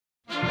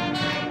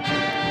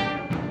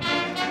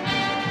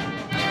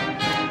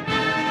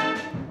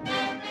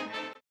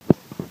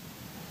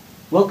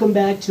Welcome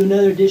back to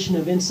another edition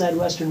of Inside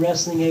Western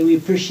Wrestling. Hey, we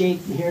appreciate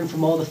hearing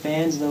from all the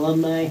fans and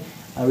alumni,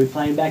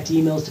 replying back to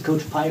emails to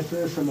Coach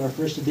Pfeiffer from our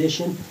first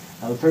edition.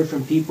 We've heard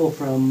from people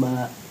from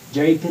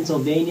Jerry,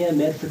 Pennsylvania,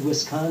 Medford,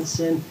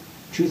 Wisconsin,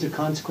 Truth or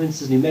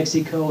Consequences, New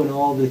Mexico, and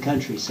all over the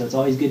country. So it's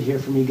always good to hear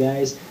from you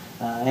guys.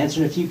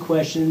 Answering a few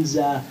questions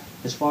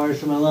as far as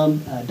from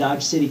alum,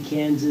 Dodge City,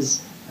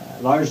 Kansas,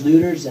 Lars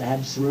Luters. I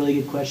had some really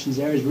good questions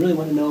there. We really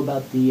want to know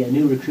about the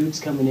new recruits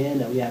coming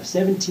in. We have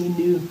 17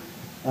 new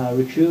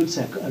recruits,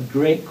 a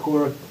great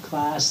core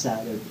class.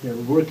 They're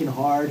working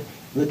hard,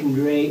 looking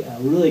great.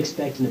 We're really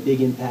expecting a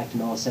big impact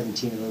in all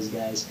 17 of those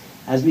guys.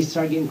 As we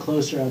start getting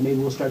closer, maybe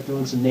we'll start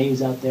throwing some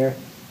names out there.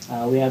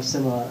 We have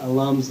some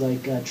alums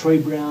like Troy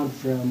Brown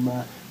from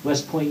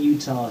West Point,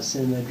 Utah,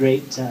 sending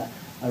great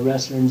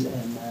wrestlers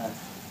and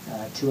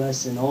to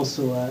us, and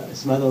also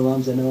some other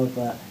alums I know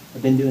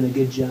have been doing a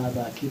good job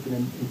keeping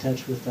in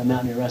touch with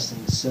Mountaineer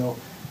Wrestling. So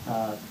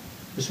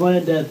just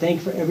wanted to thank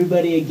for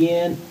everybody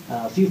again.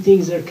 A few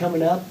things that are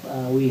coming up.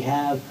 We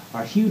have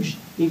our huge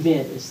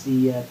event. It's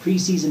the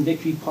preseason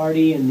victory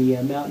party and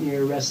the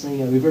Mountaineer Wrestling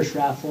Reverse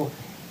Raffle.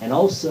 And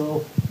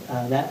also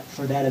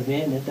for that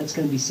event, that's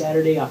going to be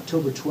Saturday,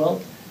 October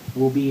 12th.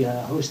 We'll be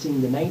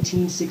hosting the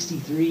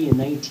 1963 and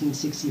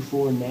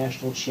 1964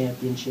 National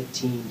Championship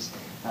teams.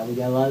 We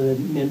got a lot of the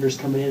members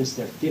coming in. It's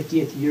their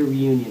 50th year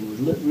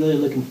reunion. We're really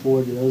looking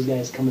forward to those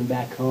guys coming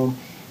back home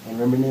and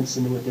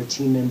reminiscing with their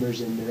team members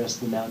and the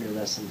rest of the Mountaineer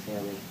Wrestling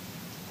family.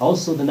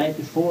 Also, the night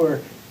before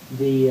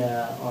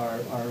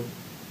our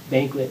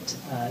banquet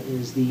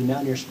is the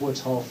Mountaineer Sports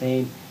Hall of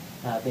Fame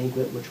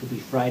banquet, which will be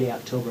Friday,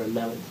 October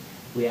 11th.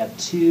 We have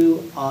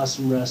two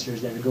awesome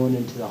wrestlers that are going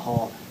into the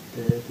hall,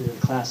 the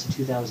class of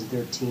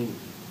 2013.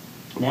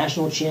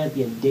 National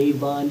champion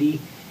Dave Bondi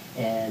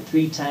and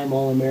three-time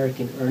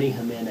All-American Ernie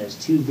Jimenez,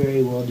 two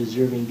very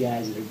well-deserving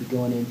guys that will be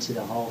going into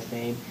the Hall of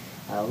Fame.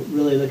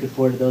 Really looking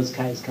forward to those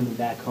guys coming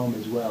back home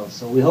as well.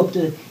 So we hope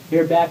to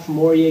hear back from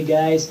more of you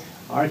guys.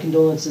 Our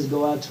condolences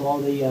go out to all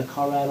the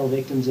Colorado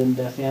victims and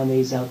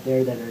families out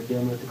there that are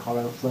dealing with the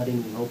Colorado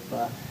flooding. We hope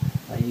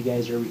you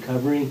guys are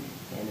recovering.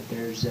 And if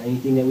there's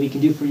anything that we can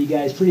do for you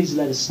guys, please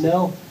let us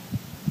know.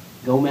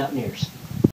 Go Mountaineers.